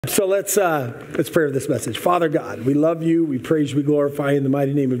So let's pray for this message. Father God, we love you. We praise you. We glorify you in the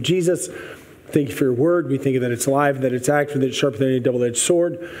mighty name of Jesus. Thank you for your word. We thank you that it's alive, that it's active, that it's sharper than any double-edged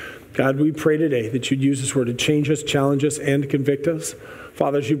sword. God, we pray today that you'd use this word to change us, challenge us, and convict us.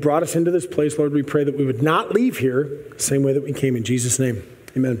 Father, as you brought us into this place, Lord, we pray that we would not leave here the same way that we came. In Jesus' name,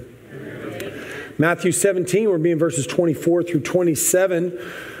 amen. Matthew 17, we're being verses 24 through 27.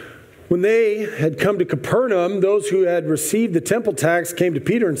 When they had come to Capernaum, those who had received the temple tax came to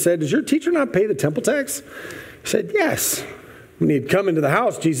Peter and said, "Does your teacher not pay the temple tax?" He said, "Yes." When he had come into the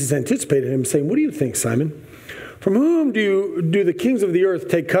house, Jesus anticipated him, saying, "What do you think, Simon? From whom do the kings of the earth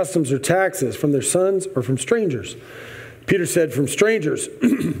take customs or taxes, from their sons or from strangers?" Peter said, "From strangers."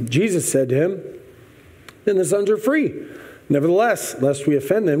 Jesus said to him, "Then the sons are free. Nevertheless, lest we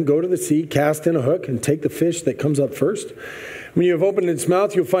offend them, go to the sea, cast in a hook, and take the fish that comes up first. When you have opened its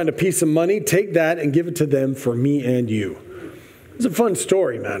mouth, you'll find a piece of money. Take that and give it to them for me and you." It's a fun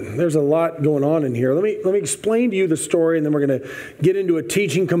story, man. There's a lot going on in here. Let me explain to you the story, and then we're going to get into a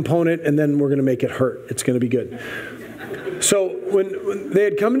teaching component, and then we're going to make it hurt. It's going to be good. So when they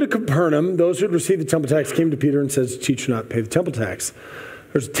had come into Capernaum, those who had received the temple tax came to Peter and said, "Teacher, not pay the temple tax."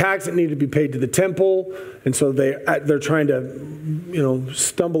 There's a tax that needed to be paid to the temple, and so they're trying to,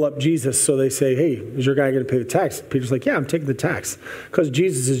 stumble up Jesus. So they say, "Hey, is your guy going to pay the tax?" Peter's like, "Yeah, I'm taking the tax." Because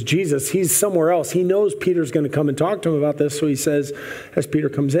Jesus is Jesus. He's somewhere else. He knows Peter's going to come and talk to him about this. So he says, as Peter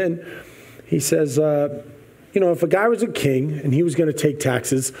comes in, he says, if a guy was a king and he was going to take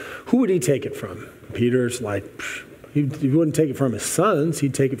taxes, who would he take it from? Peter's like, he wouldn't take it from his sons.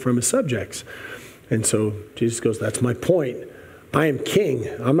 He'd take it from his subjects. And so Jesus goes, "That's my point. I am king.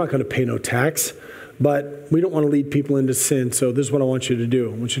 I'm not going to pay no tax, but we don't want to lead people into sin. So this is what I want you to do.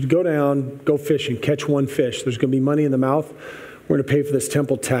 I want you to go down, go fishing, catch one fish. There's going to be money in the mouth. We're going to pay for this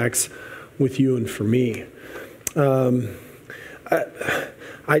temple tax with you and for me."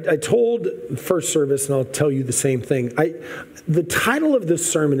 I told first service, and I'll tell you the same thing. The title of this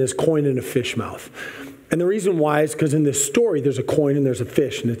sermon is "Coin in a Fish Mouth." And the reason why is because in this story, there's a coin and there's a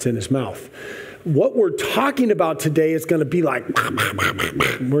fish, and it's in his mouth. What we're talking about today is going to be like,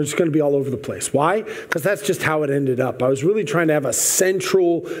 we're just going to be all over the place. Why? Because that's just how it ended up. I was really trying to have a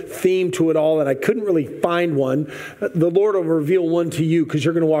central theme to it all, and I couldn't really find one. The Lord will reveal one to you, because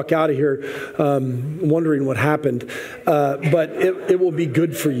you're going to walk out of here wondering what happened. But it will be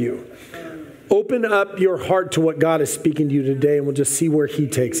good for you. Open up your heart to what God is speaking to you today, and we'll just see where he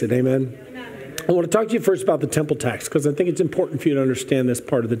takes it. Amen. I want to talk to you first about the temple tax, because I think it's important for you to understand this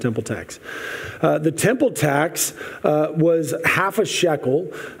part of the temple tax. The temple tax was half a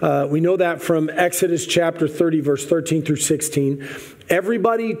shekel. We know that from Exodus chapter 30, verse 13 through 16.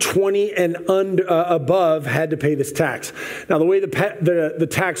 Everybody 20 and above had to pay this tax. Now, the way the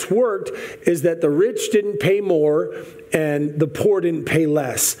tax worked is that the rich didn't pay more and the poor didn't pay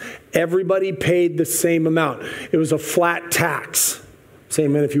less. Everybody paid the same amount. It was a flat tax. Say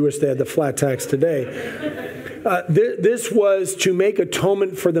amen if you wish they had the flat tax today. This was to make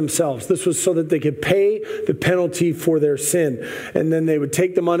atonement for themselves. This was so that they could pay the penalty for their sin. And then they would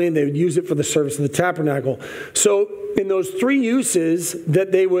take the money and they would use it for the service of the tabernacle. So in those three uses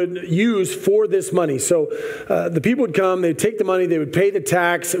that they would use for this money. So the people would come, they'd take the money, they would pay the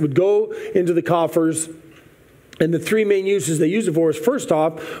tax, it would go into the coffers. And the three main uses they used it for, first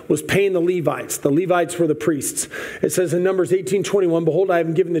off, was paying the Levites. The Levites were the priests. It says in Numbers 18:21, "Behold, I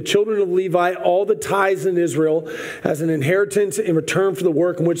have given the children of Levi all the tithes in Israel as an inheritance in return for the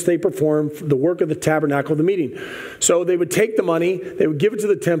work in which they perform, the work of the tabernacle of the meeting." So they would take the money, they would give it to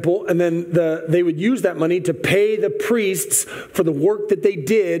the temple, and then they would use that money to pay the priests for the work that they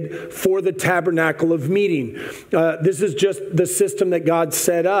did for the tabernacle of meeting. This is just the system that God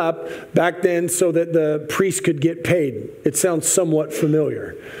set up back then so that the priests could get paid. It sounds somewhat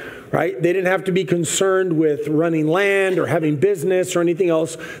familiar, right? They didn't have to be concerned with running land or having business or anything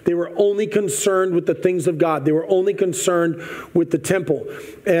else. They were only concerned with the things of God. They were only concerned with the temple.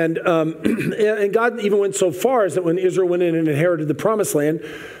 And God even went so far as that when Israel went in and inherited the promised land,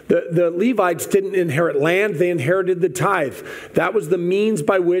 the Levites didn't inherit land, they inherited the tithe. That was the means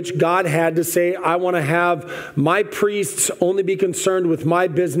by which God had to say, "I want to have my priests only be concerned with my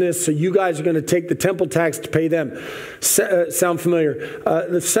business, so you guys are going to take the temple tax to pay them." Sound familiar?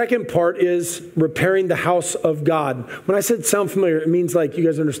 The second part is repairing the house of God. When I said sound familiar, it means like you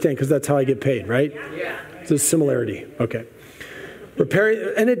guys understand, because that's how I get paid, right? Yeah. It's a similarity. Okay. Repairing,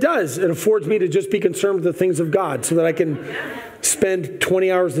 and it does. It affords me to just be concerned with the things of God so that I can spend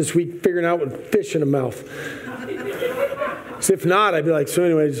 20 hours this week figuring out what fish in a mouth. So if not, I'd be like, so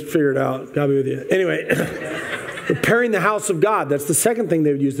anyway, just figure it out. God be with you. Anyway, Repairing the house of God. That's the second thing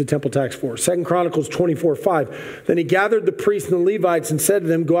they would use the temple tax for. 2 Chronicles 24:5. Then he gathered the priests and the Levites and said to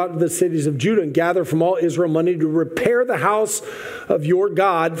them, go out to the cities of Judah and gather from all Israel money to repair the house of your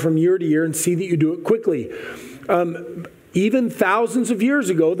God from year to year and see that you do it quickly. Even thousands of years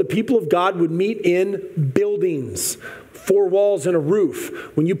ago, the people of God would meet in buildings, 4 walls and a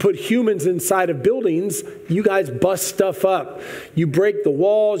roof. When you put humans inside of buildings, you guys bust stuff up. You break the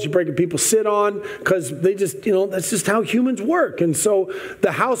walls, you break what people sit on, because they just, that's just how humans work. And so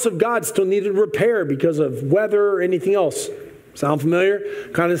the house of God still needed repair because of weather or anything else. Sound familiar?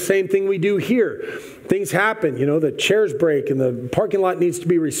 Kind of the same thing we do here. Things happen, the chairs break and the parking lot needs to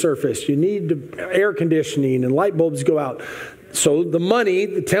be resurfaced. You need air conditioning and light bulbs go out. So the money,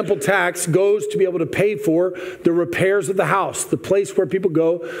 the temple tax, goes to be able to pay for the repairs of the house, the place where people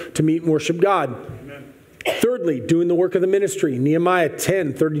go to meet and worship God. Thirdly, doing the work of the ministry. Nehemiah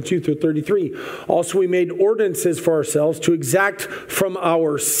 10:32-33. Also, we made ordinances for ourselves to exact from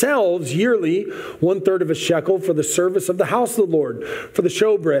ourselves yearly 1/3 of a shekel for the service of the house of the Lord, for the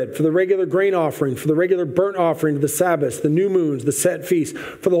showbread, for the regular grain offering, for the regular burnt offering of the Sabbaths, the new moons, the set feasts,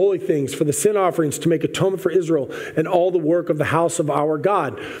 for the holy things, for the sin offerings to make atonement for Israel, and all the work of the house of our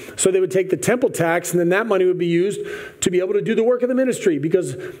God. So they would take the temple tax, and then that money would be used to be able to do the work of the ministry,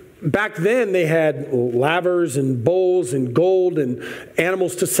 because back then they had lavers and bowls and gold and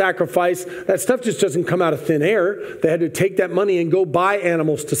animals to sacrifice. That stuff just doesn't come out of thin air. They had to take that money and go buy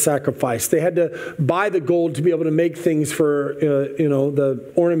animals to sacrifice. They had to buy the gold to be able to make things for, the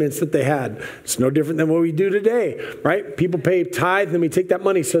ornaments that they had. It's no different than what we do today, right? People pay tithe, and we take that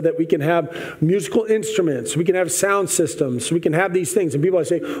money so that we can have musical instruments, so we can have sound systems, so we can have these things. And people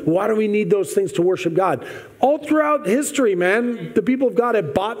say, why do we need those things to worship God? All throughout history, man, the people of God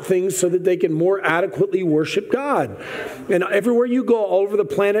have bought things so that they can more adequately worship God. And everywhere you go all over the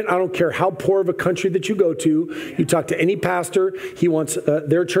planet, I don't care how poor of a country that you go to, you talk to any pastor, he wants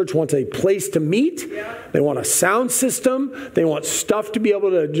their church wants a place to meet. They want a sound system. They want stuff to be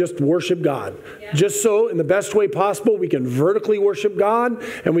able to just worship God. Just so, in the best way possible, we can vertically worship God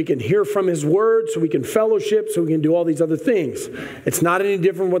and we can hear from His Word, so we can fellowship, so we can do all these other things. It's not any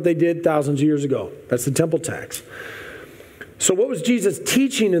different from what they did thousands of years ago. That's the temple tax. So what was Jesus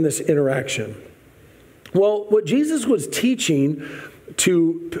teaching in this interaction? Well, what Jesus was teaching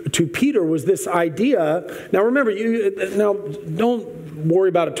to Peter was this idea. Now remember, don't worry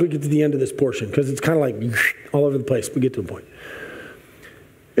about it till we get to the end of this portion, because it's kind of like all over the place. We get to the point.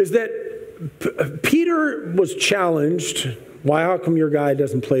 Is that Peter was challenged. Why, how come your guy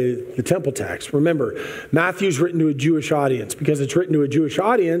doesn't pay the temple tax? Remember, Matthew's written to a Jewish audience. Because it's written to a Jewish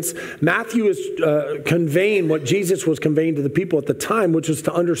audience, Matthew is conveying what Jesus was conveying to the people at the time, which was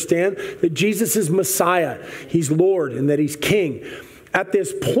to understand that Jesus is Messiah. He's Lord, and that He's King. At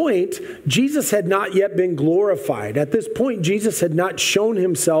this point, Jesus had not yet been glorified. At this point, Jesus had not shown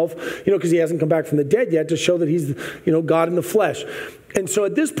Himself, because He hasn't come back from the dead yet, to show that He's, God in the flesh. And so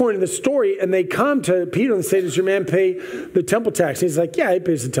at this point in the story, and they come to Peter and say, does your man pay the temple tax? And he's like, yeah, he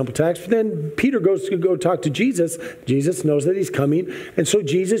pays the temple tax. But then Peter goes to go talk to Jesus. Jesus knows that He's coming. And so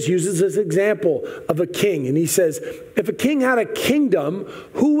Jesus uses this example of a king. And He says, if a king had a kingdom,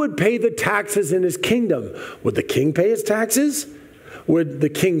 who would pay the taxes in his kingdom? Would the king pay his taxes? Would the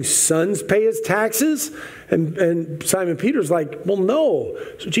king's sons pay his taxes? And Simon Peter's like, well, no.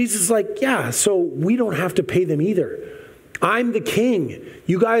 So Jesus is like, yeah, so we don't have to pay them either. I'm the king.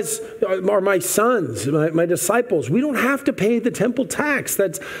 You guys are my sons, my disciples. We don't have to pay the temple tax.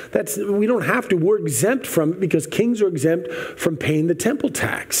 We don't have to. We're exempt from it, because kings are exempt from paying the temple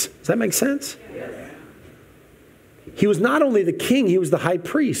tax. Does that make sense? He was not only the king, he was the high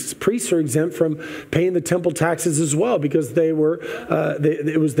priest. Priests are exempt from paying the temple taxes as well, because they were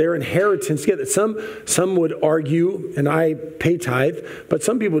it was their inheritance. Some would argue, and I pay tithe, but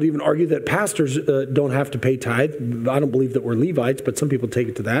some people would even argue that pastors don't have to pay tithe. I don't believe that we're Levites, but some people take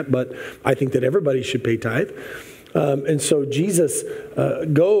it to that. But I think that everybody should pay tithe. And so Jesus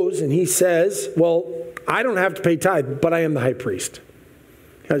goes and He says, well, I don't have to pay tithe, but I am the high priest.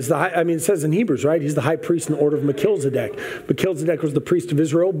 It says in Hebrews, right? He's the high priest in the order of Melchizedek. Melchizedek was the priest of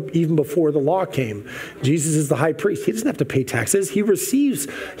Israel even before the law came. Jesus is the high priest. He doesn't have to pay taxes. He receives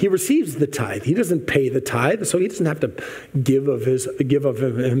the tithe. He doesn't pay the tithe, so He doesn't have to give of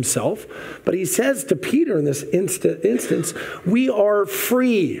Himself. But He says to Peter in this instance, we are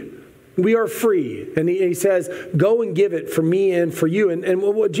free. We are free. And he says, go and give it for me and for you. And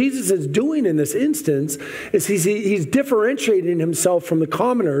what Jesus is doing in this instance is he's differentiating himself from the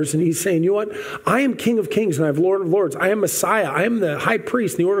commoners. And he's saying, you know what? I am King of Kings and I am Lord of Lords. I am Messiah. I am the high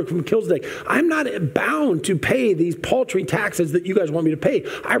priest in the order of Melchizedek. I'm not bound to pay these paltry taxes that you guys want me to pay.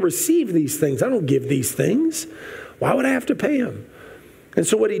 I receive these things. I don't give these things. Why would I have to pay them? And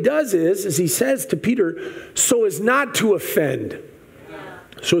so what he does is he says to Peter, so as not to offend.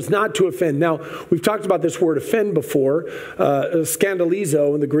 So it's not to offend. Now, we've talked about this word offend before,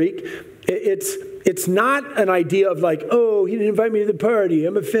 scandalizo in the Greek. It's not an idea of like, oh, he didn't invite me to the party,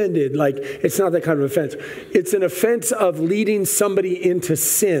 I'm offended. Like, it's not that kind of offense. It's an offense of leading somebody into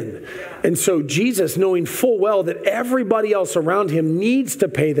sin. And so Jesus, knowing full well that everybody else around him needs to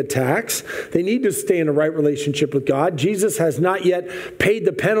pay the tax, they need to stay in a right relationship with God. Jesus has not yet paid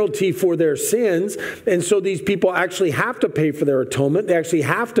the penalty for their sins. And so these people actually have to pay for their atonement. They actually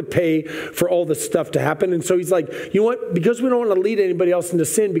have to pay for all this stuff to happen. And so he's like, you know what? Because we don't want to lead anybody else into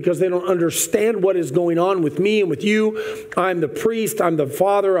sin because they don't understand what is going on with me and with you. I'm the priest. I'm the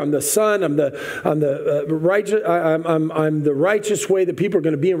Father. I'm the Son. I'm the righteous way that people are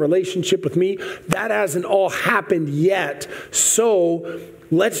going to be in relationship with me. That hasn't all happened yet. So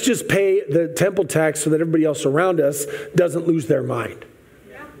let's just pay the temple tax so that everybody else around us doesn't lose their mind.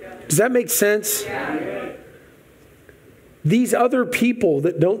 Does that make sense? Yeah. These other people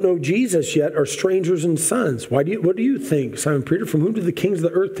that don't know Jesus yet are strangers and sons. What do you think, Simon Peter? From whom do the kings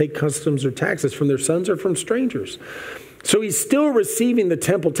of the earth take customs or taxes? From their sons or from strangers? So he's still receiving the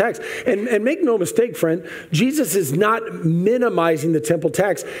temple tax. And make no mistake, friend, Jesus is not minimizing the temple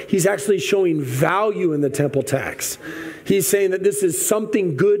tax. He's actually showing value in the temple tax. He's saying that this is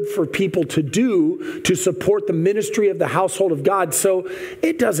something good for people to do to support the ministry of the household of God. So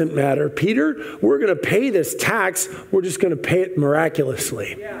it doesn't matter, Peter. We're going to pay this tax. We're just going to pay it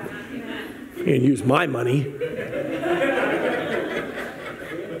miraculously. You can use my money.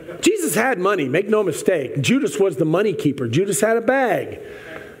 Jesus had money, make no mistake. Judas was the money keeper. Judas had a bag.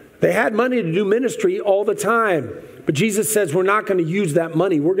 They had money to do ministry all the time. But Jesus says we're not going to use that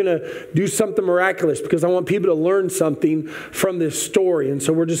money. We're going to do something miraculous because I want people to learn something from this story. And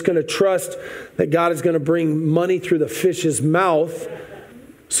so we're just going to trust that God is going to bring money through the fish's mouth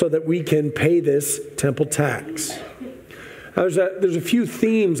so that we can pay this temple tax. Now, there's a few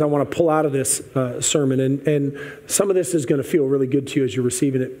themes I want to pull out of this sermon, and some of this is going to feel really good to you as you're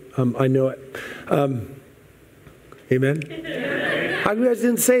receiving it. I know it. Amen? How you guys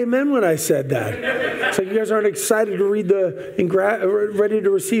didn't say amen when I said that? It's like you guys aren't excited to read ready to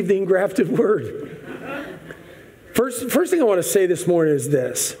receive the engrafted word. First thing I want to say this morning is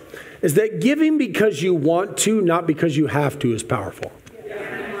this, is that giving because you want to, not because you have to, is powerful.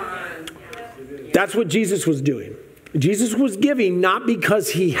 That's what Jesus was doing. Jesus was giving not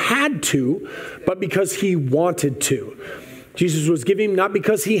because he had to, but because he wanted to. Jesus was giving not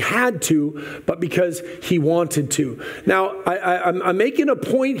because he had to, but because he wanted to. Now, I'm making a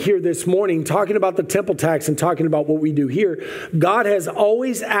point here this morning, talking about the temple tax and talking about what we do here. God has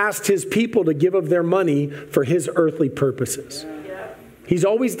always asked his people to give of their money for his earthly purposes. He's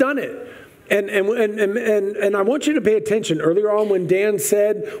always done it. And I want you to pay attention. Earlier on when Dan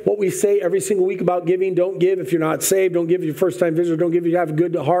said what we say every single week about giving, don't give if you're not saved, don't give if you're a first-time visitor, don't give if you have a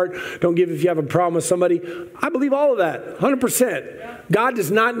good heart, don't give if you have a problem with somebody. I believe all of that, 100%. God does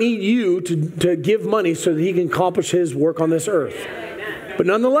not need you to give money so that he can accomplish his work on this earth. But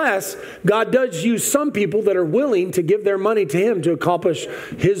nonetheless, God does use some people that are willing to give their money to him to accomplish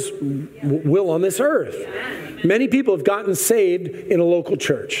his will on this earth. Many people have gotten saved in a local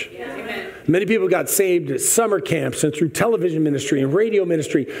church. Many people got saved at summer camps and through television ministry and radio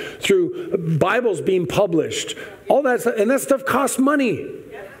ministry, through Bibles being published. All that stuff, and that stuff costs money.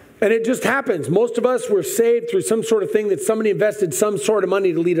 And it just happens. Most of us were saved through some sort of thing that somebody invested some sort of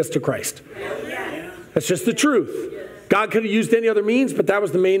money to lead us to Christ. That's just the truth. God could have used any other means, but that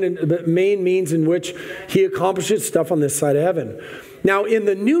was the main means in which he accomplishes stuff on this side of heaven. Now, in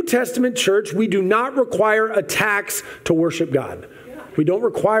the New Testament church, we do not require a tax to worship God. We don't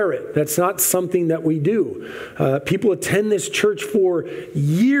require it. That's not something that we do. People attend this church for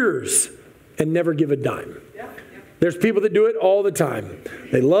years and never give a dime. There's people that do it all the time.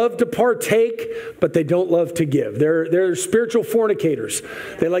 They love to partake, but they don't love to give. They're spiritual fornicators.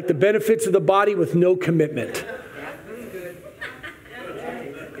 They like the benefits of the body with no commitment.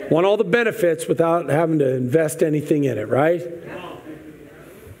 Want all the benefits without having to invest anything in it, right?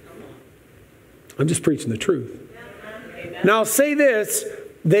 I'm just preaching the truth. Now, I'll say this.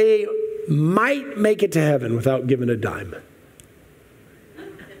 They might make it to heaven without giving a dime.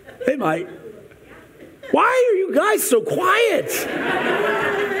 They might. Why are you guys so quiet?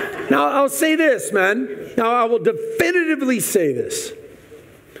 Now, I'll say this, man. Now, I will definitively say this.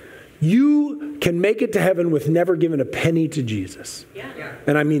 You can make it to heaven with never giving a penny to Jesus.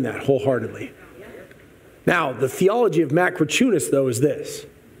 And I mean that wholeheartedly. Now, the theology of Matt Krachunis, though, is this.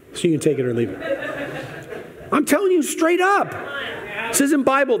 So you can take it or leave it. I'm telling you straight up. This isn't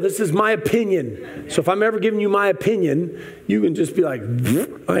Bible. This is my opinion. So if I'm ever giving you my opinion, you can just be like,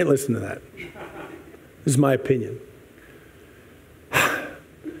 I ain't listening to that. This is my opinion.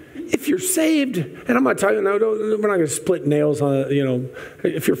 If you're saved, and I'm not talking, no, we're not going to split nails on it,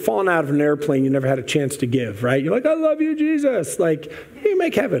 if you're falling out of an airplane, you never had a chance to give, right? You're like, I love you, Jesus. Like, you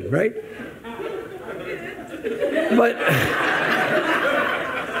make heaven, right?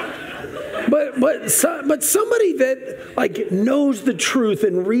 But somebody that like knows the truth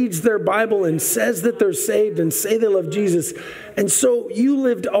and reads their Bible and says that they're saved and say they love Jesus, and so you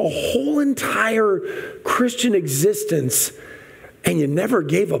lived a whole entire Christian existence and you never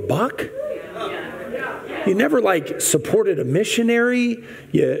gave a buck? You never like supported a missionary?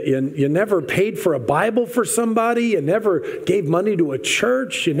 You never paid for a Bible for somebody? You never gave money to a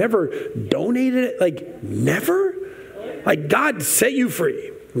church? You never donated it? Like never? Like God set you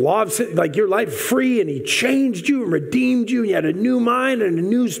free. Law of sin, like your life free, and he changed you and redeemed you, and you had a new mind and a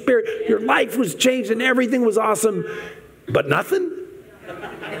new spirit. Your life was changed and everything was awesome, but nothing?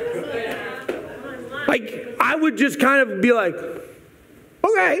 Like I would just kind of be like,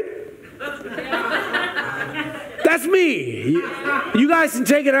 okay. That's me. You guys can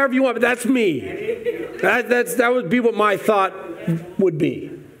take it however you want, but that's me. That would be what my thought would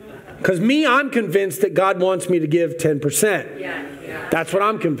be. Because I'm convinced that God wants me to give 10%. That's what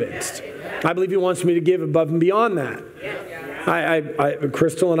I'm convinced. I believe he wants me to give above and beyond that.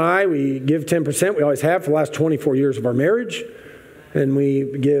 Crystal and I, we give 10%. We always have for the last 24 years of our marriage. And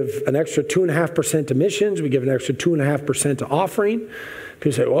we give an extra 2.5% to missions. We give an extra 2.5% to offering.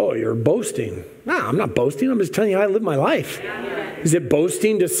 People say, oh, you're boasting. No, I'm not boasting. I'm just telling you how I live my life. Is it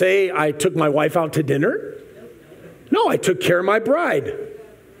boasting to say I took my wife out to dinner? No, I took care of my bride.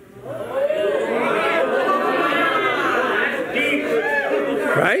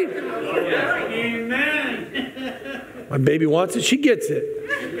 Right? My baby wants it, she gets it.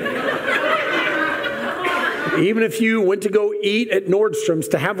 Even if you went to go eat at Nordstrom's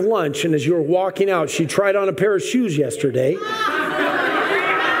to have lunch, and as you were walking out, she tried on a pair of shoes yesterday.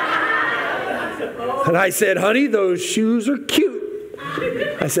 And I said, honey, those shoes are cute.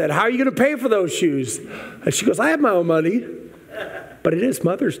 I said, how are you going to pay for those shoes? And she goes, I have my own money, but it is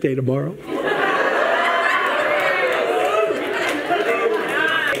Mother's Day tomorrow.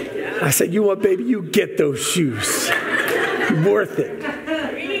 I said, you know what, baby? You get those shoes. You're worth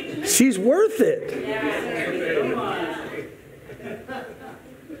it. She's worth it.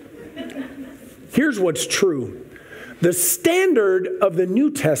 Here's what's true. The standard of the New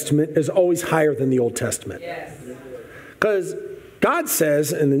Testament is always higher than the Old Testament. Because God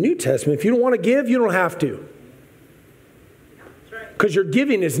says in the New Testament, if you don't want to give, you don't have to. Because your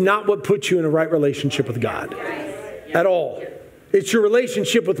giving is not what puts you in a right relationship with God at all. It's your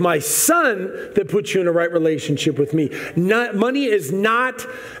relationship with my son that puts you in a right relationship with me. Money is not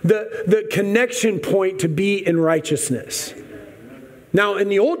the connection point to be in righteousness. Now, in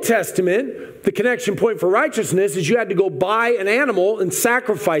the Old Testament, the connection point for righteousness is you had to go buy an animal and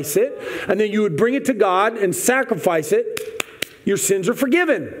sacrifice it, and then you would bring it to God and sacrifice it. Your sins are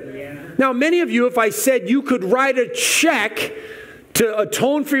forgiven. Now, many of you, if I said you could write a check to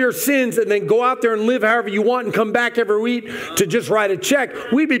atone for your sins and then go out there and live however you want and come back every week to just write a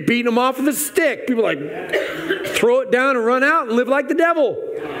check, we'd be beating them off with a stick. People like, throw it down and run out and live like the devil.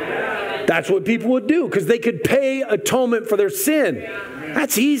 That's what people would do because they could pay atonement for their sin.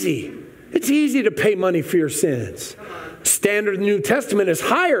 That's easy. It's easy to pay money for your sins. Standard of the New Testament is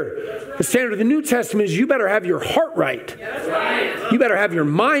higher. The standard of the New Testament is you better have your heart right. You better have your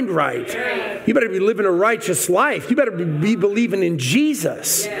mind right. You better be living a righteous life. You better be believing in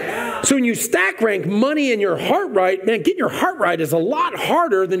Jesus. So when you stack rank money and your heart right, man, getting your heart right is a lot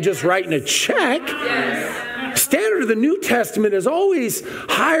harder than just writing a check. Standard of the New Testament is always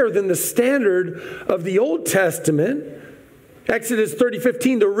higher than the standard of the Old Testament. Exodus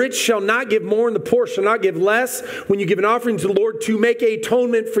 30:15, the rich shall not give more and the poor shall not give less when you give an offering to the Lord to make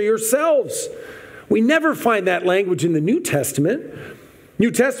atonement for yourselves. We never find that language in the New Testament.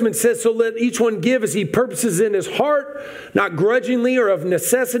 New Testament says, so let each one give as he purposes in his heart, not grudgingly or of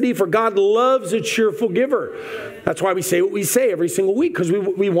necessity, for God loves a cheerful giver. That's why we say what we say every single week, because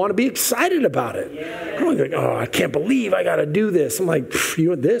we want to be excited about it. I don't like, oh, I can't believe I got to do this. I'm like, you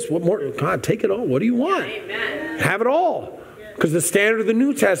want this? What more? God, take it all. What do you want? Have it all. Because the standard of the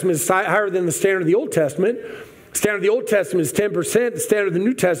New Testament is higher than the standard of the Old Testament. Standard of the Old Testament is 10%. The standard of the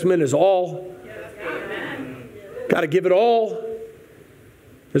New Testament is all. Got to give it all.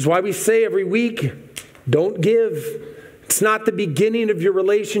 That's why we say every week, don't give. It's not the beginning of your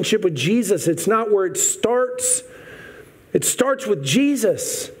relationship with Jesus. It's not where it starts. It starts with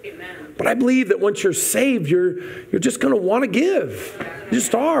Jesus. Amen. But I believe that once you're saved, you're just going to want to give. You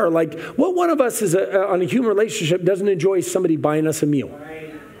just are. Like, what one of us is on a human relationship doesn't enjoy somebody buying us a meal?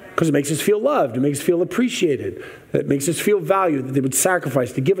 Because it makes us feel loved. It makes us feel appreciated. It makes us feel valued, that they would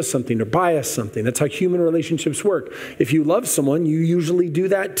sacrifice to give us something or buy us something. That's how human relationships work. If you love someone, you usually do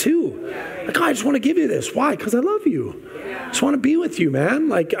that too. Like, oh, I just want to give you this. Why? Because I love you. I just want to be with you, man.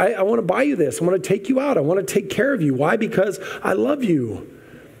 Like, I want to buy you this. I want to take you out. I want to take care of you. Why? Because I love you.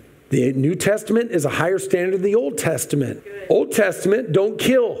 The New Testament is a higher standard than the Old Testament. Old Testament, don't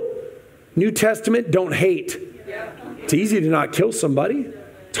kill. New Testament, don't hate. It's easy to not kill somebody.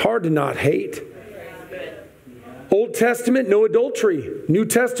 It's hard to not hate. Old Testament, no adultery. New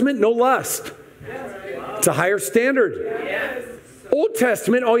Testament, no lust. It's a higher standard. Old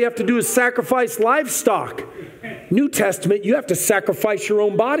Testament, all you have to do is sacrifice livestock. New Testament, you have to sacrifice your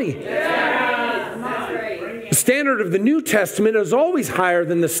own body. The standard of the New Testament is always higher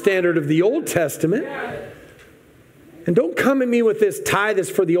than the standard of the Old Testament. And don't come at me with this tithe is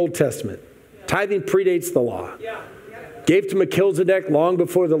for the Old Testament. Tithing predates the law. Gave to Melchizedek long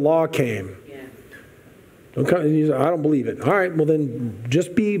before the law came. Don't come, I don't believe it. All right, well then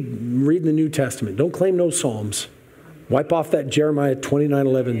just be reading the New Testament. Don't claim no Psalms. Wipe off that Jeremiah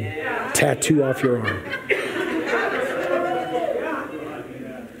 29:11 tattoo off your arm.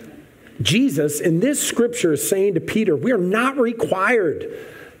 Jesus in this scripture is saying to Peter, we are not required.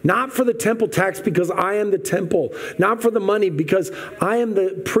 Not for the temple tax because I am the temple. Not for the money because I am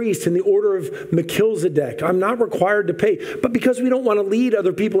the priest in the order of Melchizedek. I'm not required to pay. But because we don't want to lead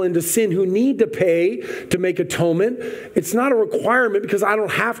other people into sin who need to pay to make atonement, it's not a requirement because I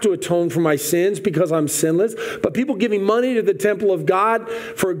don't have to atone for my sins because I'm sinless. But people giving money to the temple of God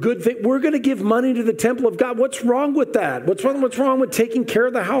for a good thing, we're going to give money to the temple of God. What's wrong with that? What's wrong with taking care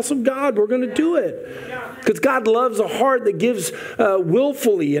of the house of God? We're going to do it. Because God loves a heart that gives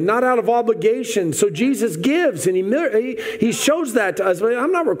willfully and not out of obligation. So Jesus gives, and he shows that to us.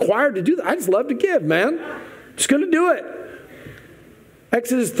 I'm not required to do that. I just love to give, man. I'm just going to do it.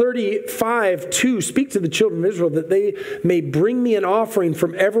 Exodus 35:2, speak to the children of Israel that they may bring me an offering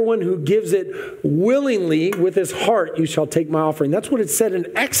from everyone who gives it willingly with his heart. You shall take my offering. That's what it said in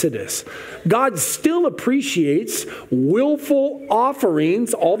Exodus. God still appreciates willful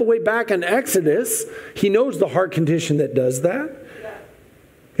offerings all the way back in Exodus. He knows the heart condition that does that.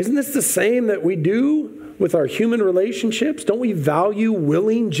 Isn't this the same that we do with our human relationships? Don't we value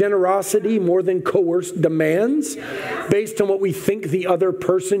willing generosity more than coerced demands based on what we think the other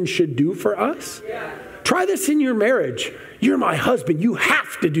person should do for us? Try this in your marriage. You're my husband. You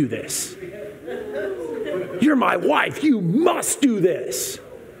have to do this. You're my wife. You must do this.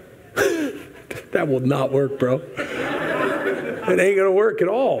 That will not work, bro. It ain't going to work at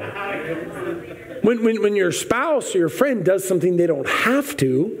all. When your spouse or your friend does something they don't have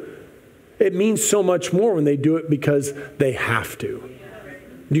to, it means so much more when they do it because they have to.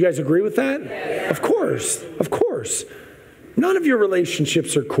 Do you guys agree with that? Of course. Of course. None of your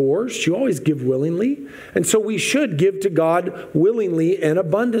relationships are coerced. You always give willingly. And so we should give to God willingly and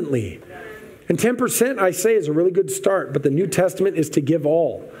abundantly. And 10%, I say, is a really good start. But the New Testament is to give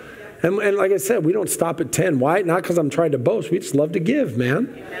all. And like I said, we don't stop at 10. Why? Not because I'm trying to boast. We just love to give,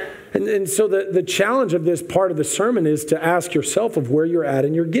 man. And so the challenge of this part of the sermon is to ask yourself of where you're at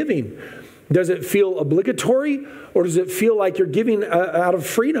in your giving. Does it feel obligatory, or does it feel like you're giving out of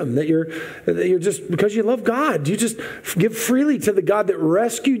freedom, that you're just, because you love God, do you just give freely to the God that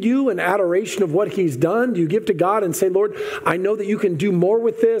rescued you in adoration of what he's done? Do you give to God and say, Lord, I know that you can do more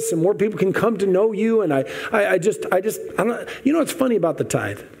with this and more people can come to know you, and I don't, you know what's funny about the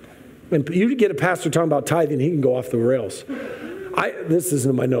tithe? When you get a pastor talking about tithing, he can go off the rails. This isn't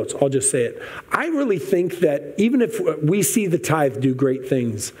in my notes, I'll just say it. I really think that even if we see the tithe do great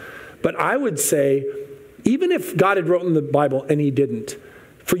things, but I would say, even if God had written the Bible and he didn't,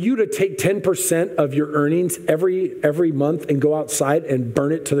 for you to take 10% of your earnings every month and go outside and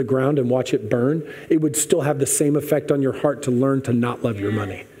burn it to the ground and watch it burn, it would still have the same effect on your heart to learn to not love your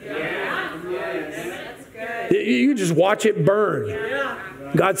money. You just watch it burn.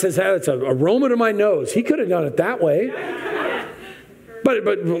 God says, hey, it's an aroma to my nose. He could have done it that way. But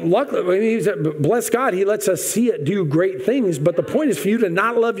luckily, bless God, he lets us see it do great things. But the point is for you to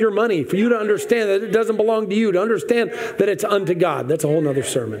not love your money, for you to understand that it doesn't belong to you, to understand that it's unto God. That's a whole other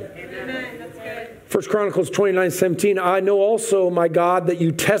sermon. 1 Chronicles 29:17, I know also, my God, that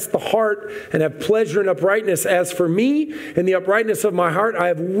you test the heart and have pleasure in uprightness. As for me, in the uprightness of my heart, I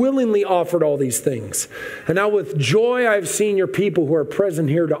have willingly offered all these things. And now with joy I have seen your people who are present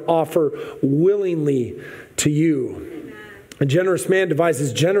here to offer willingly to you. A generous man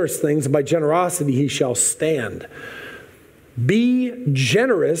devises generous things, and by generosity he shall stand. Be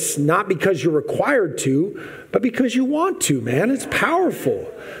generous, not because you're required to, but because you want to, man. It's powerful.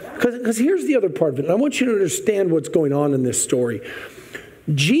 Because here's the other part of it. And I want you to understand what's going on in this story.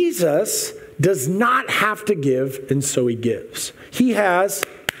 Jesus does not have to give, and so he gives. He has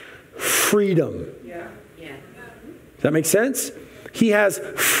freedom. Does that make sense? He has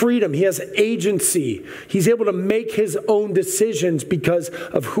freedom. He has agency. He's able to make his own decisions because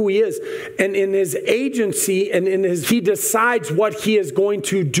of who he is. And in his agency and he decides what he is going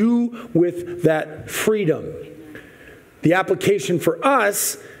to do with that freedom. The application for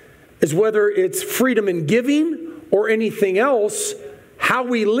us is whether it's freedom in giving or anything else, how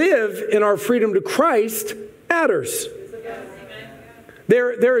we live in our freedom to Christ matters.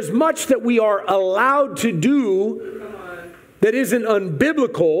 There is much that we are allowed to do that isn't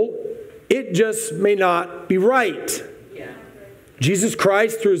unbiblical. It just may not be right. Jesus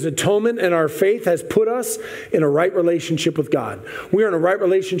Christ, through his atonement and our faith, has put us in a right relationship with God. We are in a right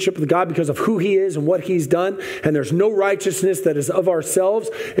relationship with God because of who he is and what he's done. And there's no righteousness that is of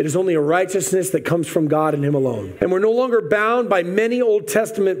ourselves. It is only a righteousness that comes from God and him alone. And we're no longer bound by many Old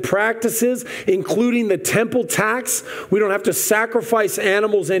Testament practices, including the temple tax. We don't have to sacrifice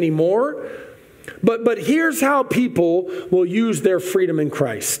animals anymore. But here's how people will use their freedom in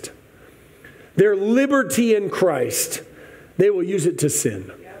Christ. Their liberty in Christ. They will use it to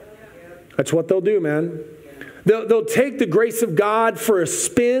sin. That's what they'll do, man. They'll take the grace of God for a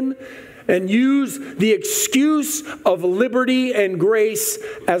spin and use the excuse of liberty and grace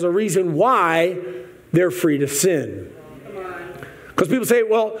as a reason why they're free to sin. Because people say,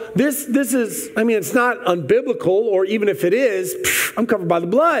 well, this is, it's not unbiblical, or even if it is, I'm covered by the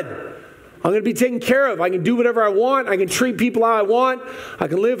blood. I'm going to be taken care of. I can do whatever I want. I can treat people how I want. I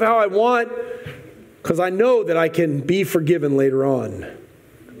can live how I want. Because I know that I can be forgiven later on.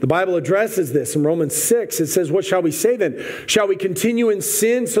 The Bible addresses this in Romans 6. It says, what shall we say then? Shall we continue in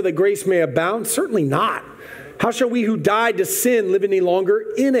sin so that grace may abound? Certainly not. How shall we who died to sin live any longer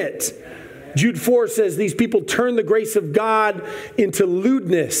in it? Jude 4 says these people turn the grace of God into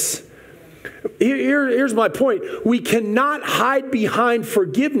lewdness. Here's my point. We cannot hide behind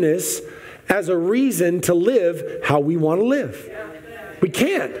forgiveness as a reason to live how we want to live. We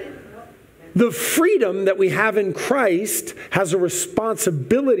can't. The freedom that we have in Christ has a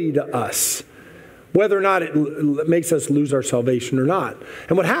responsibility to us, whether or not it makes us lose our salvation or not.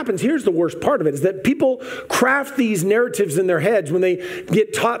 And what happens, here's the worst part of it, is that people craft these narratives in their heads when they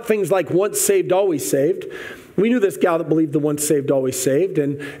get taught things like once saved, always saved. We knew this gal that believed the once saved, always saved,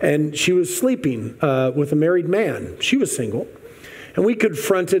 and she was sleeping with a married man. She was single. And we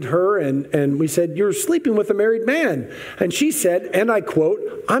confronted her and we said, you're sleeping with a married man. And she said, and I quote,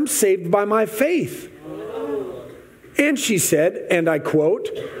 I'm saved by my faith. And she said, and I quote,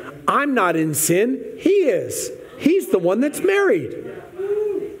 I'm not in sin, he is. He's the one that's married.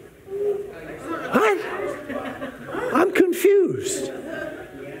 I'm confused.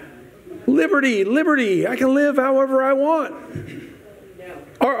 Liberty, I can live however I want.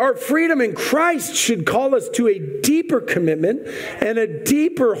 Our freedom in Christ should call us to a deeper commitment and a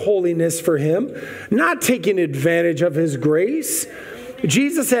deeper holiness for him, not taking advantage of his grace.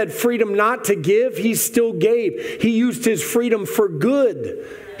 Jesus had freedom not to give. He still gave. He used his freedom for good.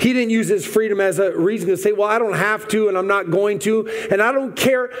 He didn't use his freedom as a reason to say, well, I don't have to and I'm not going to. And I don't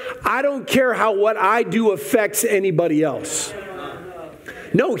care how what I do affects anybody else.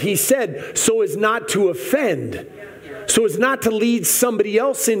 No, he said, so as not to offend. So as not to lead somebody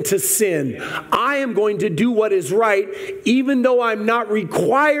else into sin. I am going to do what is right, even though I'm not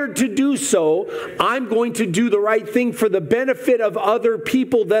required to do so. I'm going to do the right thing for the benefit of other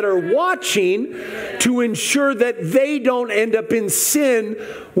people that are watching to ensure that they don't end up in sin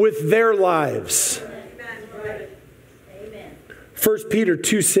with their lives. 1 Peter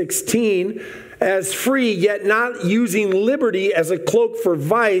 2:16, as free, yet not using liberty as a cloak for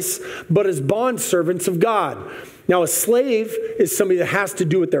vice, but as bondservants of God. Now, a slave is somebody that has to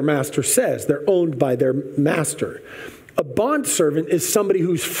do what their master says. They're owned by their master. A bondservant is somebody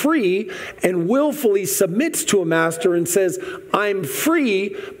who's free and willfully submits to a master and says, I'm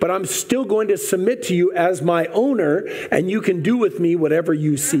free, but I'm still going to submit to you as my owner, and you can do with me whatever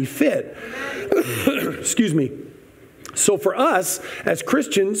you see fit. Excuse me. So for us as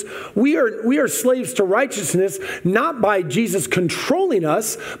Christians, we are slaves to righteousness, not by Jesus controlling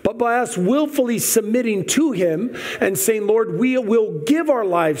us, but by us willfully submitting to him and saying, Lord, we will give our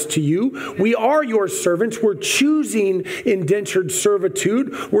lives to you. We are your servants. We're choosing indentured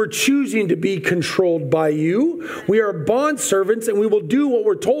servitude. We're choosing to be controlled by you. We are bond servants, and we will do what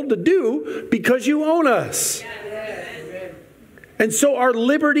we're told to do because you own us. And so our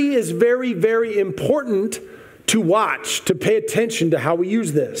liberty is very, very important to watch, to pay attention to how we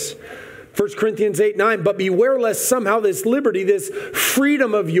use this. 1 Corinthians 8:9, but beware lest somehow this liberty, this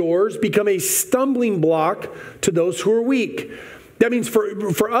freedom of yours, become a stumbling block to those who are weak. That means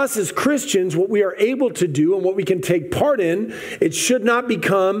for us as Christians, what we are able to do and what we can take part in, it should not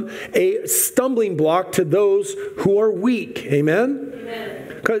become a stumbling block to those who are weak. Amen?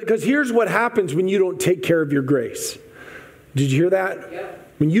 Because here's what happens when you don't take care of your grace. Did you hear that? Yep.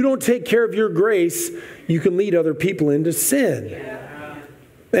 When you don't take care of your grace, you can lead other people into sin. Yeah.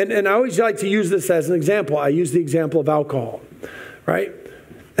 And I always like to use this as an example. I use the example of alcohol, right?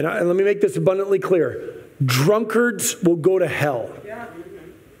 And let me make this abundantly clear. Drunkards will go to hell. Yeah.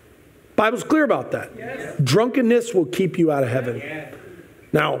 Bible's clear about that. Yes. Drunkenness will keep you out of heaven. Yeah.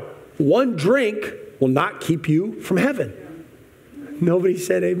 Now, one drink will not keep you from heaven. Nobody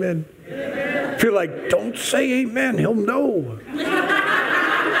said amen. Amen. If you're like, don't say amen, he'll know.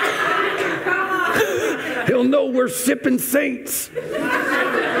 He'll know we're sipping saints.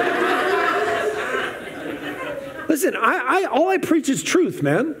 Listen, all I preach is truth,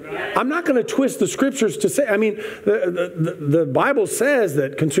 man. I'm not going to twist the scriptures to say, I mean, the Bible says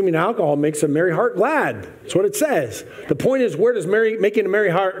that consuming alcohol makes a merry heart glad. That's what it says. The point is, where does making a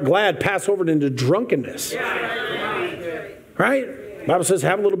merry heart glad pass over into drunkenness? Right? The Bible says,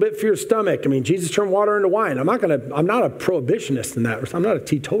 have a little bit for your stomach. I mean, Jesus turned water into wine. I'm not a prohibitionist in that. I'm not a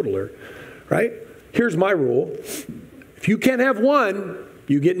teetotaler, right? Here's my rule. If you can't have one,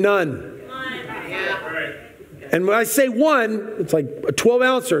 you get none. And when I say one, it's like a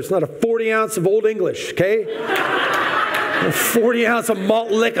 12-ouncer. It's not a 40-ounce of Old English, okay? A 40-ounce of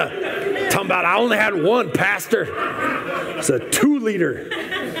malt liquor. Talking about I only had one, Pastor. It's a 2-liter.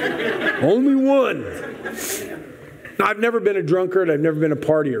 Only one. Now, I've never been a drunkard. I've never been a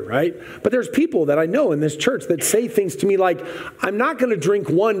partier, right? But there's people that I know in this church that say things to me like, I'm not going to drink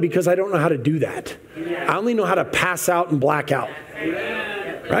one because I don't know how to do that. I only know how to pass out and black out,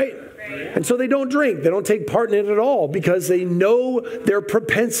 right? And so they don't drink. They don't take part in it at all because they know their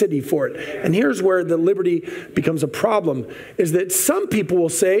propensity for it. And here's where the liberty becomes a problem, is that some people will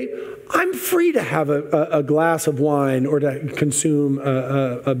say, I'm free to have a glass of wine or to consume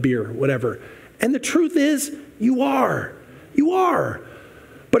a beer, whatever. And the truth is, you are. You are.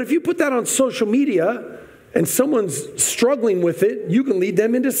 But if you put that on social media and someone's struggling with it, you can lead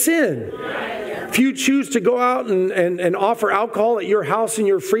them into sin. If you choose to go out and offer alcohol at your house in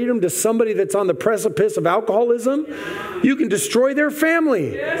your freedom to somebody that's on the precipice of alcoholism, you can destroy their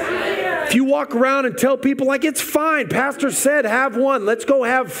family. If you walk around and tell people like, it's fine, Pastor said have one, let's go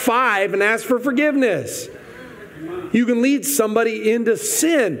have 5 and ask for forgiveness. You can lead somebody into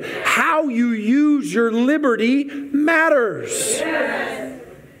sin. How you use your liberty matters. Yes.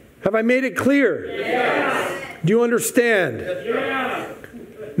 Have I made it clear? Yes. Do you understand? Yes.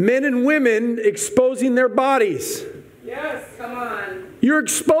 Men and women exposing their bodies. Yes, come on. Your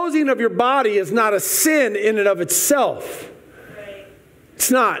exposing of your body is not a sin in and of itself. Right. It's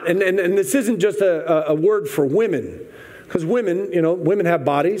not. And this isn't just a word for women. Because women have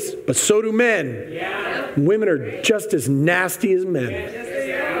bodies, but so do men. Yeah. Women are just as nasty as men.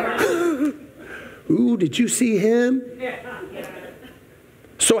 Yeah. Ooh, did you see him? Yeah.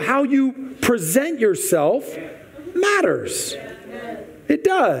 So how you present yourself matters. It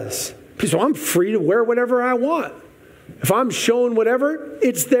does. So I'm free to wear whatever I want. If I'm showing whatever,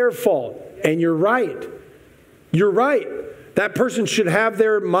 it's their fault. And you're right. You're right. That person should have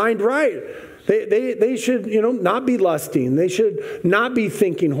their mind right. They should, not be lusting. They should not be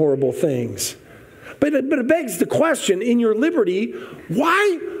thinking horrible things. But it begs the question, in your liberty,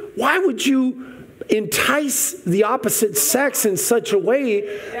 why would you entice the opposite sex in such a way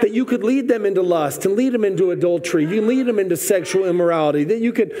that you could lead them into lust and lead them into adultery, you lead them into sexual immorality, that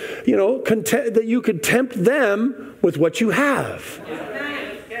you could, that you could tempt them with what you have?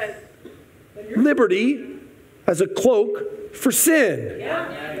 Liberty as a cloak for sin.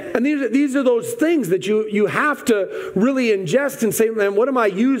 And these are those things that you have to really ingest and say, man, what am I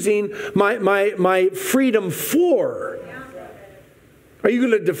using my freedom for? Are you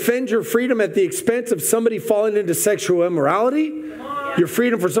going to defend your freedom at the expense of somebody falling into sexual immorality? Your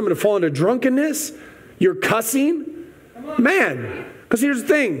freedom for someone to fall into drunkenness? Your cussing? Man, because here's the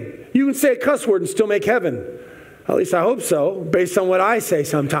thing. You can say a cuss word and still make heaven. At least I hope so, based on what I say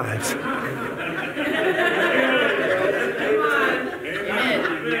sometimes.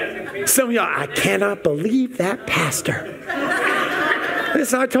 Some of y'all, I cannot believe that pastor.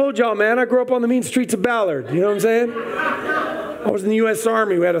 Listen, I told y'all, man, I grew up on the mean streets of Ballard. You know what I'm saying? I was in the U.S.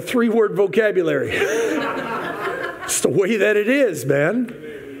 Army. We had a 3-word vocabulary. It's the way that it is, man.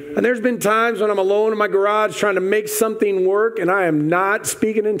 And there's been times when I'm alone in my garage trying to make something work, and I am not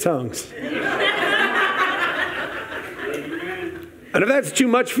speaking in tongues. And if that's too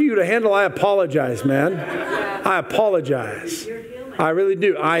much for you to handle, I apologize, man. I apologize. I really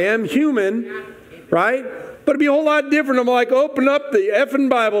do. I am human, right? But it'd be a whole lot different. I'm like, open up the effing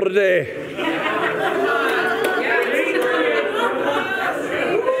Bible today.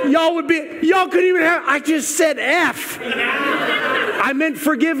 Y'all couldn't even have, I just said F. I meant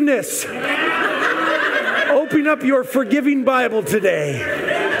forgiveness. Open up your forgiving Bible today.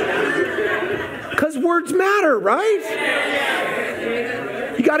 Because words matter, right?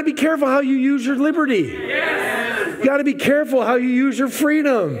 You got to be careful how you use your liberty. You got to be careful how you use your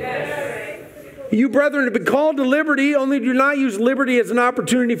freedom. You brethren have been called to liberty, only do not use liberty as an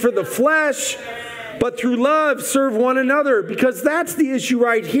opportunity for the flesh, but through love serve one another. Because that's the issue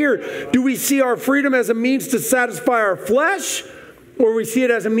right here. Do we see our freedom as a means to satisfy our flesh, or we see it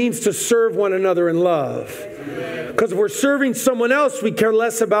as a means to serve one another in love? Because if we're serving someone else, we care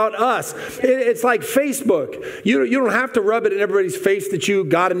less about us. It's like Facebook. You don't have to rub it in everybody's face that you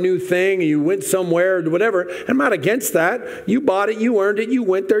got a new thing, you went somewhere, or whatever. I'm not against that. You bought it, you earned it, you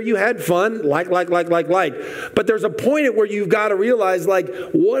went there, you had fun, like. But there's a point at where you've got to realize, like,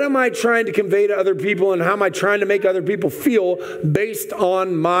 what am I trying to convey to other people, and how am I trying to make other people feel based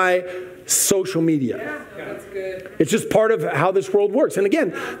on my social media? Yeah, that's good. It's just part of how this world works. And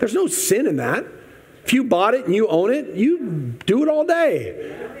again, there's no sin in that. If you bought it and you own it, you do it all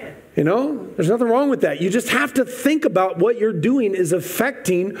day. You know, there's nothing wrong with that. You just have to think about what you're doing is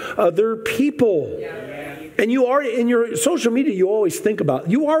affecting other people. And you already, in your social media, you always think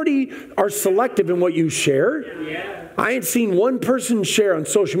about, you already are selective in what you share. I ain't seen one person share on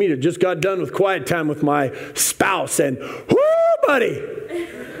social media, just got done with quiet time with my spouse, and whoo, buddy.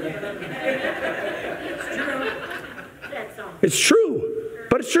 It's true.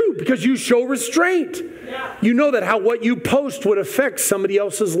 But it's true because you show restraint. You know that what you post would affect somebody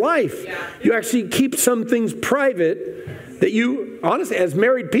else's life. You actually keep some things private that you, honestly, as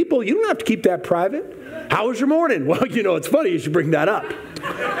married people, you don't have to keep that private. How was your morning? Well, you know, it's funny you should bring that up.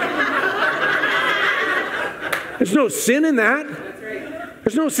 There's no sin in that.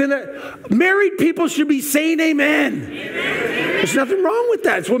 There's no sin in that. Married people should be saying amen. There's nothing wrong with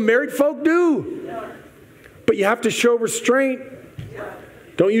that. It's what married folk do. But you have to show restraint.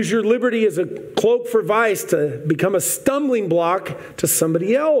 Don't use your liberty as a cloak for vice to become a stumbling block to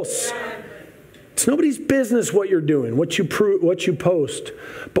somebody else. It's nobody's business what you're doing, what you post.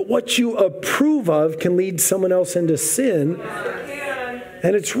 But what you approve of can lead someone else into sin.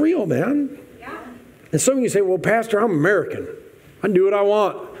 And it's real, man. And some of you say, well, Pastor, I'm American. I can do what I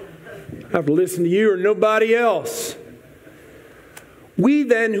want. I have to listen to you or nobody else. We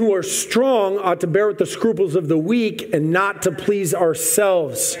then who are strong ought to bear with the scruples of the weak and not to please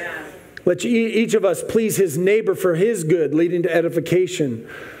ourselves. Let each of us please his neighbor for his good, leading to edification.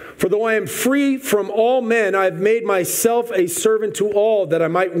 For though I am free from all men, I have made myself a servant to all, that I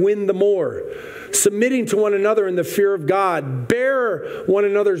might win the more. Submitting to one another in the fear of God, bear one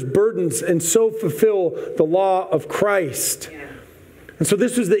another's burdens, and so fulfill the law of Christ. And so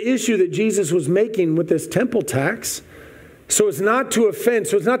this was the issue that Jesus was making with this temple tax. So it's not to offend,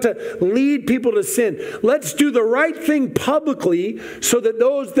 so it's not to lead people to sin. Let's do the right thing publicly so that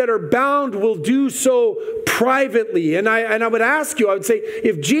those that are bound will do so privately. And I would ask you, I would say,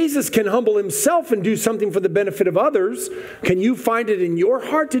 if Jesus can humble himself and do something for the benefit of others, can you find it in your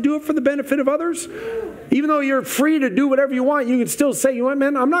heart to do it for the benefit of others? Even though you're free to do whatever you want, you can still say, you know what,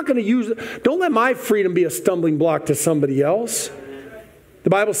 man, I'm not going to use it. Don't let my freedom be a stumbling block to somebody else. The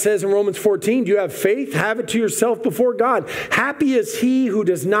Bible says in Romans 14, do you have faith? Have it to yourself before God. Happy is he who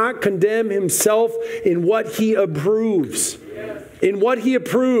does not condemn himself in what he approves. In what he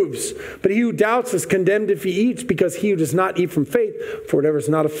approves. But he who doubts is condemned if he eats, because he who does not eat from faith, for whatever is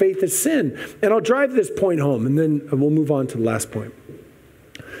not of faith is sin. And I'll drive this point home, and then we'll move on to the last point.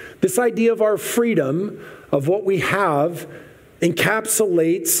 This idea of our freedom, of what we have,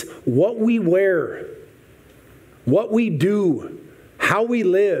 encapsulates what we wear, what we do, how we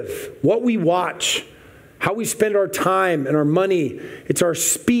live, what we watch, how we spend our time and our money. It's our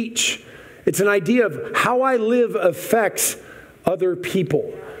speech. It's an idea of how I live affects other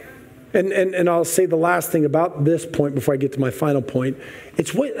people. And I'll say the last thing about this point before I get to my final point.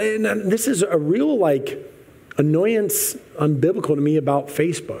 It's what, and this is a real annoyance unbiblical to me about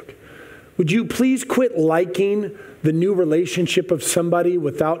Facebook. Would you please quit liking the new relationship of somebody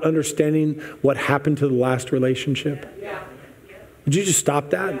without understanding what happened to the last relationship? Would you just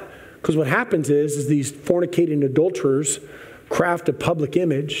stop that? Because what happens is these fornicating adulterers craft a public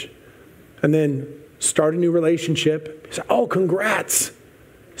image and then start a new relationship. Say, oh, congrats.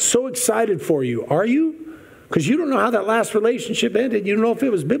 So excited for you. Are you? Because you don't know how that last relationship ended. You don't know if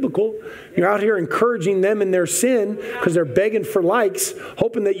it was biblical. You're out here encouraging them in their sin because they're begging for likes,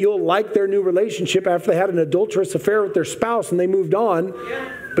 hoping that you'll like their new relationship after they had an adulterous affair with their spouse and they moved on.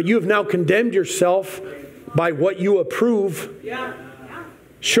 But you have now condemned yourself by what you approve.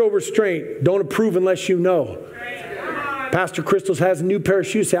 Show restraint. Don't approve unless you know. Pastor Crystals has a new pair of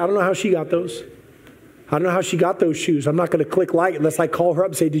shoes. Say, I don't know how she got those. I don't know how she got those shoes. I'm not going to click like unless I call her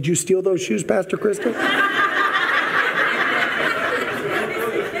up and say, did you steal those shoes, Pastor Crystal?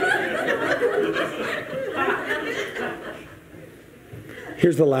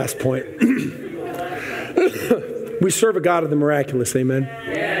 Here's the last point. We serve a God of the miraculous, amen?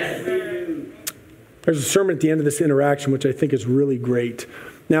 Yes. There's a sermon at the end of this interaction, which I think is really great.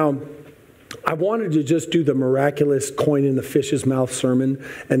 Now, I wanted to just do the miraculous coin in the fish's mouth sermon,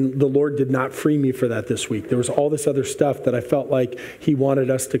 and the Lord did not free me for that this week. There was all this other stuff that I felt like He wanted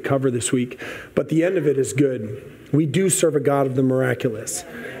us to cover this week. But the end of it is good. We do serve a God of the miraculous.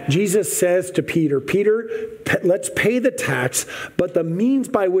 Jesus says to Peter, Peter, let's pay the tax, but the means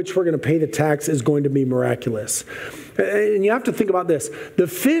by which we're going to pay the tax is going to be miraculous. And you have to think about this. The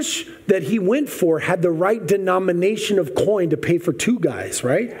fish that he went for had the right denomination of coin to pay for two guys,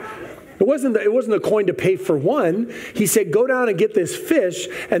 right? It wasn't a coin to pay for one. He said, go down and get this fish,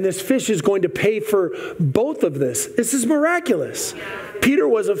 and this fish is going to pay for both of this. This is miraculous. Peter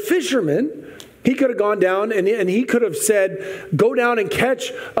was a fisherman. He could have gone down and he could have said, go down and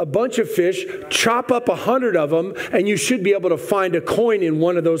catch a bunch of fish, chop up 100 of them, and you should be able to find a coin in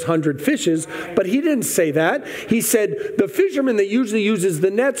one of those 100 fishes. But he didn't say that. He said, the fisherman that usually uses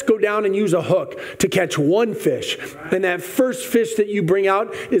the nets, go down and use a hook to catch one fish. And that first fish that you bring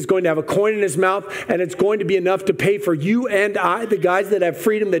out is going to have a coin in his mouth, and it's going to be enough to pay for you and I, the guys that have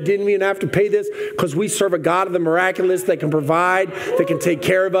freedom, that didn't even have to pay this, because we serve a God of the miraculous that can provide, that can take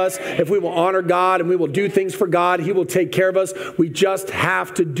care of us. If we will honor God and we will do things for God, He will take care of us. We just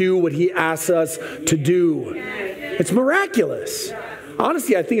have to do what He asks us to do. It's miraculous.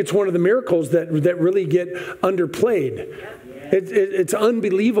 Honestly, I think it's one of the miracles that really get underplayed. It's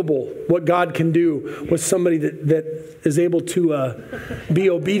unbelievable what God can do with somebody that is able to be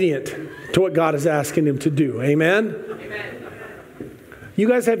obedient to what God is asking him to do. Amen? You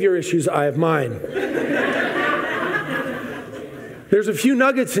guys have your issues, I have mine. There's a few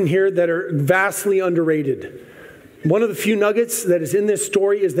nuggets in here that are vastly underrated. One of the few nuggets that is in this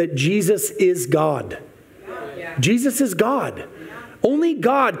story is that Jesus is God. Jesus is God. Only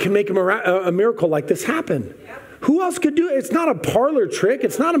God can make a miracle like this happen. Who else could do it? It's not a parlor trick.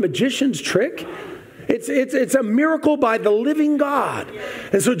 It's not a magician's trick. It's a miracle by the living God.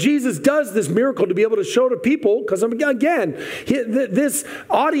 And so Jesus does this miracle to be able to show to people, because again, this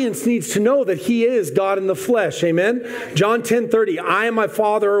audience needs to know that He is God in the flesh. Amen? John 10:30, I and my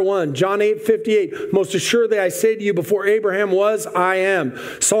Father are one. John 8:58, most assuredly I say to you, before Abraham was, I am.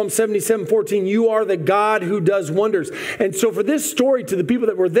 Psalm 77:14, you are the God who does wonders. And so for this story, to the people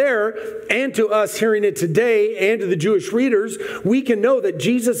that were there, and to us hearing it today, and to the Jewish readers, we can know that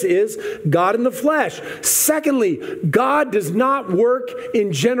Jesus is God in the flesh. Secondly, God does not work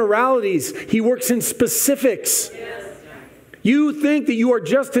in generalities. He works in specifics. You think that you are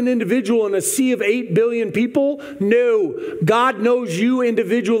just an individual in a sea of 8 billion people? No. God knows you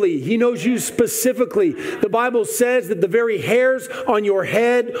individually. He knows you specifically. The Bible says that the very hairs on your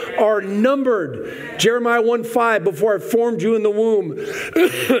head are numbered. Jeremiah 1:5, before I formed you in the womb.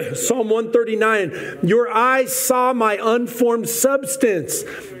 Psalm 139, your eyes saw my unformed substance.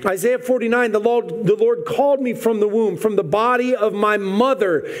 Isaiah 49, the Lord called me from the womb, from the body of my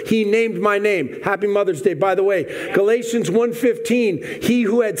mother. He named my name. Happy Mother's Day, by the way. Galatians 1:15, he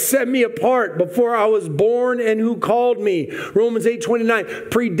who had set me apart before I was born and who called me. Romans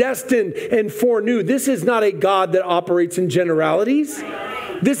 8:29, predestined and foreknew. This is not a God that operates in generalities.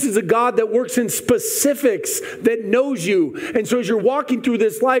 This is a God that works in specifics, that knows you. And so as you're walking through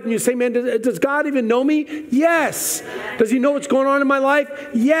this life and you say, man, does God even know me? Yes. Does He know what's going on in my life?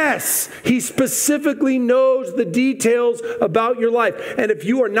 Yes. He specifically knows the details about your life. And if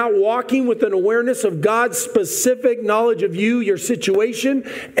you are not walking with an awareness of God's specific knowledge of you, your situation,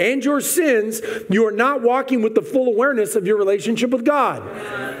 and your sins, you are not walking with the full awareness of your relationship with God.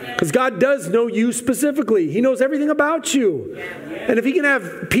 Because God does know you specifically. He knows everything about you. And if he can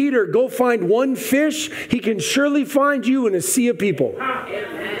have Peter go find one fish, he can surely find you in a sea of people.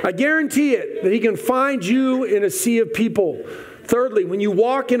 I guarantee it, that he can find you in a sea of people. Thirdly, when you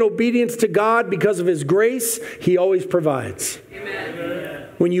walk in obedience to God because of his grace, he always provides. Amen.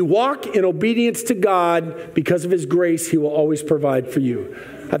 When you walk in obedience to God because of his grace, he will always provide for you.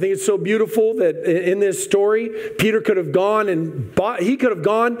 I think it's so beautiful that in this story, Peter could have gone and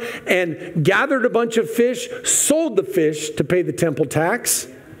and gathered a bunch of fish, sold the fish to pay the temple tax.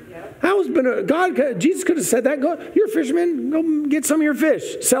 That was Jesus could have said that. You're a fisherman, go get some of your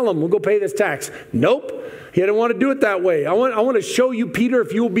fish. Sell them, we'll go pay this tax. Nope. He didn't want to do it that way. I want to show you, Peter,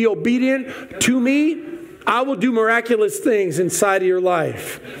 if you will be obedient to me, I will do miraculous things inside of your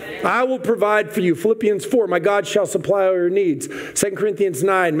life. I will provide for you. Philippians 4, my God shall supply all your needs. 2 Corinthians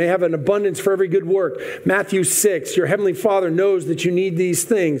 9, may have an abundance for every good work. Matthew 6, your heavenly Father knows that you need these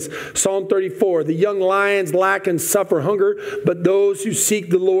things. Psalm 34, the young lions lack and suffer hunger, but those who seek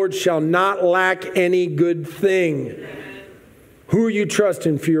the Lord shall not lack any good thing. Who are you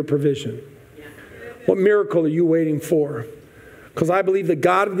trusting for your provision? What miracle are you waiting for? Because I believe the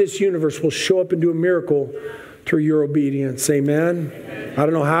God of this universe will show up and do a miracle through your obedience. Amen? Amen. I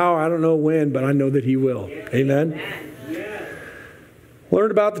don't know how, I don't know when, but I know that he will. Amen? Amen.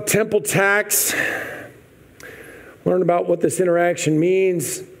 Learn about the temple tax. Learn about what this interaction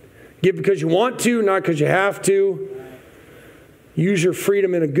means. Give because you want to, not because you have to. Use your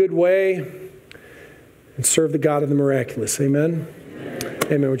freedom in a good way. And serve the God of the miraculous. Amen? Amen.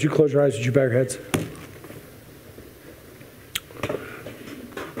 Amen. Would you close your eyes? Would you bow your heads?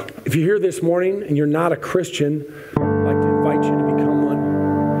 If you're here this morning and you're not a Christian, I'd like to invite you to become one.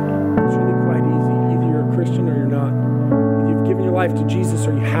 It's really quite easy. Either you're a Christian or you're not. If you've given your life to Jesus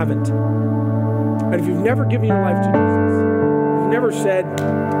or you haven't. And if you've never given your life to Jesus, you've never said,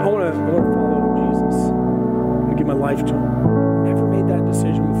 I want to follow Jesus. I want to give my life to him. Never made that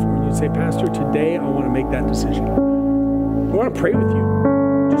decision before. And you say, Pastor, today I want to make that decision. I want to pray with you.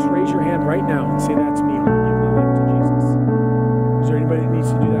 Just raise your hand right now and say, that's me. I want to give my life to Jesus. Is there anybody that needs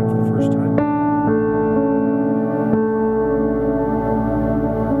to do that for the first time?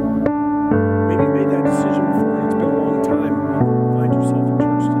 Maybe you made that decision before and it's been a long time. You find yourself in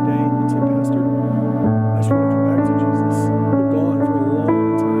church today and you say, Pastor, I just want to come back to Jesus. I've been gone for a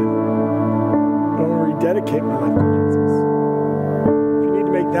long time. But I want to rededicate my life to Jesus. If you need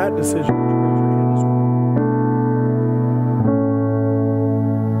to make that decision, would you raise your hand as well?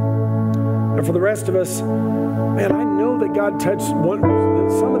 And for the rest of us, man, I know that God touched one.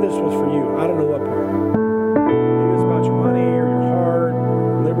 Some of this was for you. I don't know what part. Maybe it was about your money or your heart,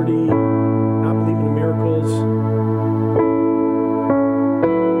 or liberty, not believing in miracles.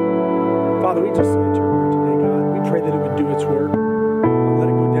 Father, we just submit your word today, God. We pray that it would do its work. Let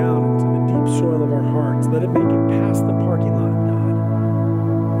it go down into the deep soil of our hearts. Let it make it past the parking lot,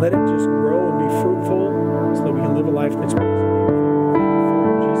 God. Let it just grow and be fruitful so that we can live a life that's pleasing to you.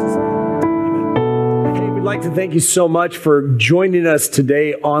 We'd like to thank you so much for joining us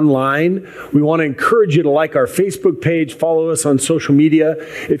today online. We want to encourage you to like our Facebook page, follow us on social media.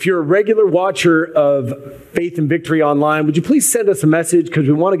 If you're a regular watcher of Faith and Victory Online, would you please send us a message because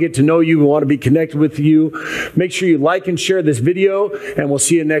we want to get to know you. We want to be connected with you. Make sure you like and share this video, and we'll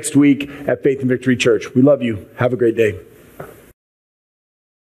see you next week at Faith and Victory Church. We love you. Have a great day.